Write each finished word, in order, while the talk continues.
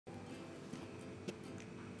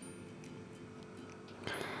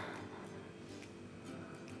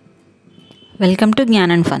Welcome to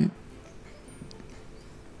Gyan and Fun.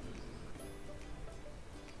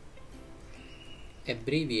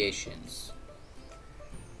 Abbreviations.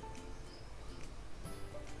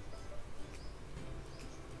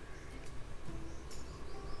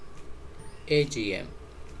 AGM,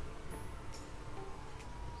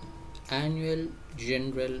 Annual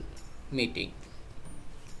General Meeting.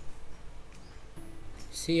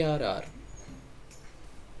 CRR,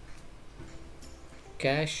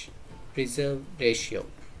 Cash Reserve Ratio.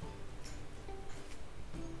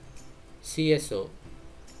 CSO,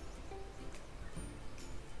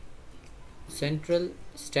 Central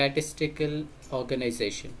Statistical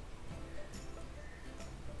Organization.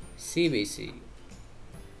 CVC,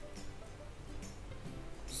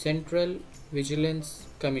 Central Vigilance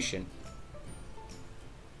Commission.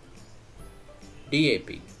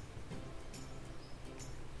 DAP,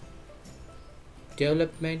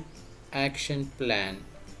 Development Action Plan.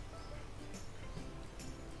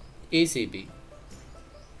 ECB,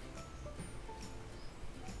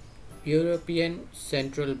 European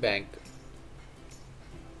Central Bank.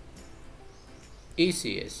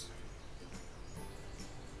 ECS,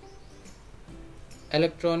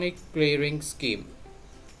 Electronic Clearing Scheme.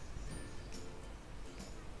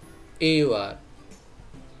 EUR,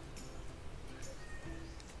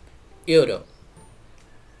 Euro.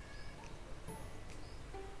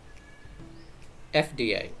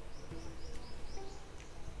 FDI,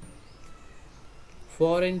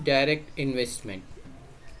 Foreign Direct Investment.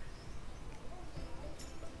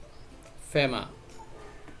 FEMA,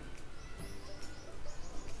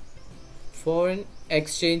 Foreign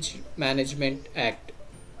Exchange Management Act.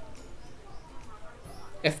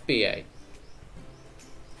 FPI,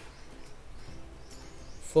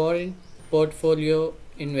 Foreign Portfolio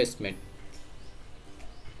Investment.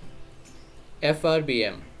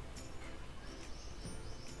 FRBM,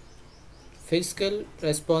 Fiscal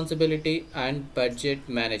Responsibility and Budget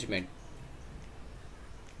Management.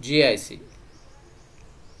 GIC,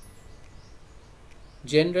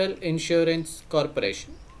 General Insurance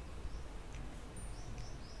Corporation.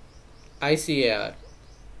 ICAR,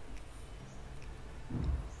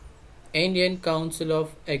 Indian Council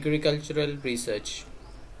of Agricultural Research.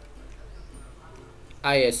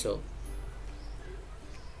 ISO,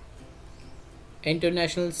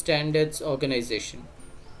 International Standards Organization.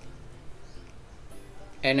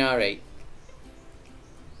 NRI,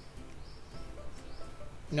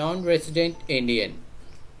 Non-Resident Indian.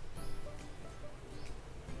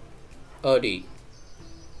 OD,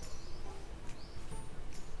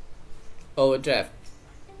 Overdraft.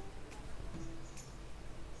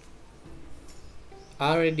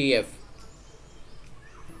 RADF,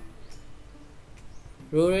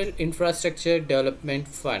 Rural Infrastructure Development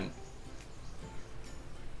Fund.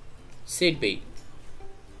 SIDBI,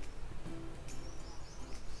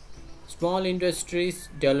 Small Industries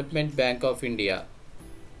Development Bank of India.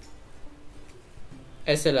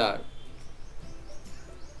 SLR,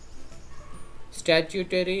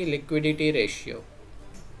 Statutory Liquidity Ratio.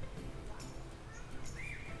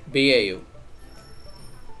 BAU,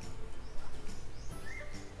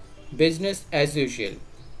 Business as Usual.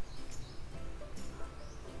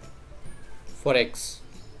 Forex,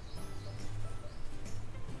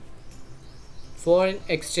 Foreign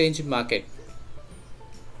Exchange Market.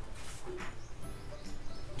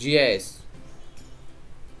 GIS,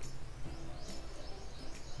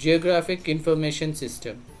 Geographic Information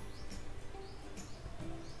System.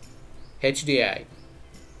 HDI,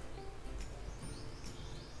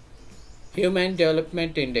 Human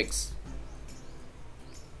Development Index.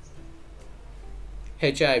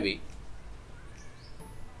 HIV,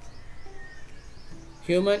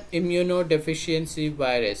 Human Immunodeficiency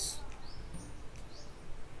Virus.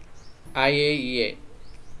 IAEA,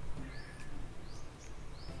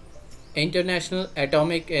 International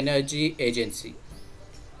Atomic Energy Agency.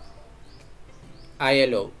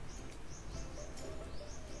 ILO,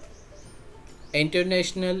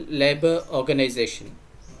 International Labour Organization.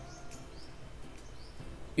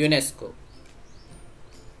 UNESCO,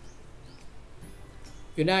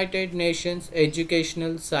 United Nations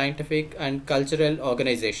Educational, Scientific and Cultural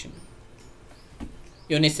Organization.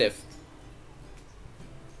 UNICEF,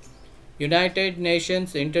 United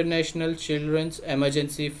Nations International Children's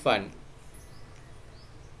Emergency Fund.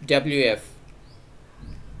 WF,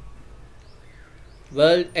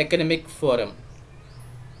 World Economic Forum.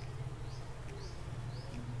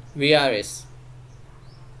 VRS,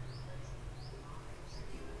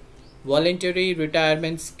 Voluntary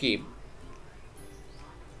Retirement Scheme.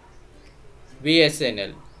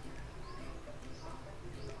 VSNL,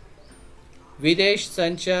 Videsh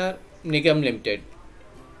Sanchar Nigam Limited.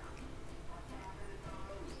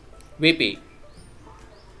 VP,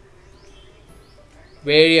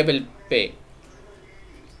 variable pay.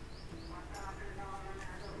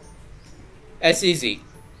 SEZ,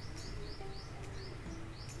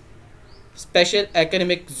 special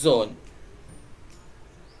economic zone.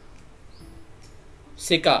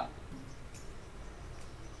 SICA,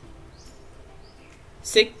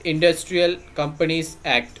 Sikh Industrial Companies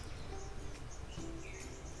Act.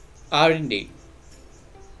 R&D,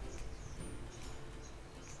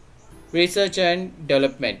 research and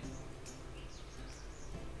development.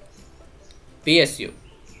 PSU,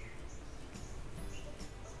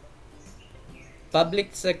 public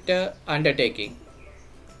sector undertaking.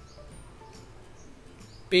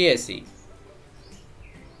 PSE,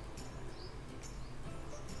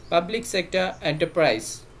 public sector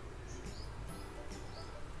enterprise.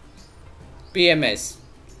 PMS,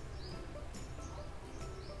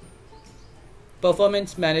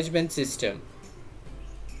 performance management system.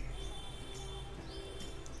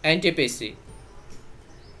 NTPC,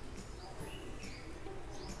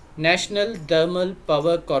 National Thermal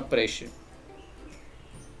Power Corporation.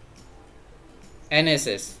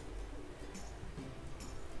 NSS,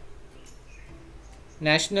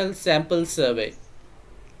 National Sample Survey.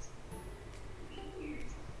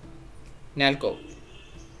 NALCO,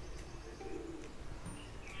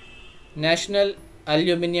 National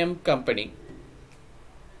Aluminium Company.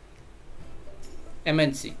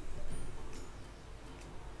 MNC,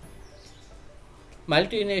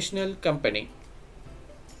 multinational company.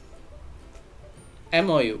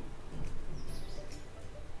 MOU,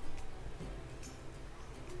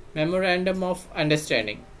 Memorandum of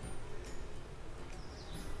Understanding.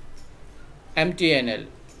 MTNL,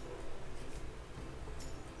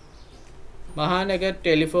 Mahanagar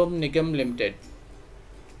Telephone Nigam Limited.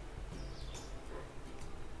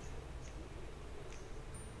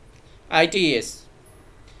 ITS,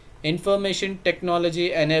 Information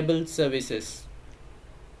Technology Enabled Services.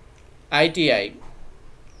 ITI,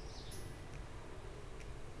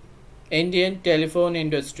 Indian Telephone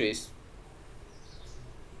Industries.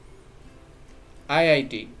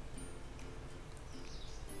 IIT,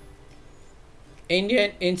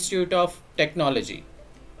 Indian Institute of Technology.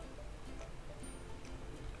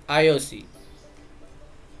 IOC,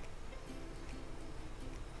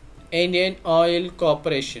 Indian Oil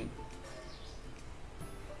Corporation.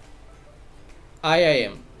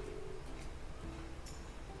 IIM,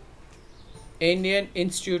 Indian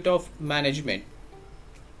Institute of Management.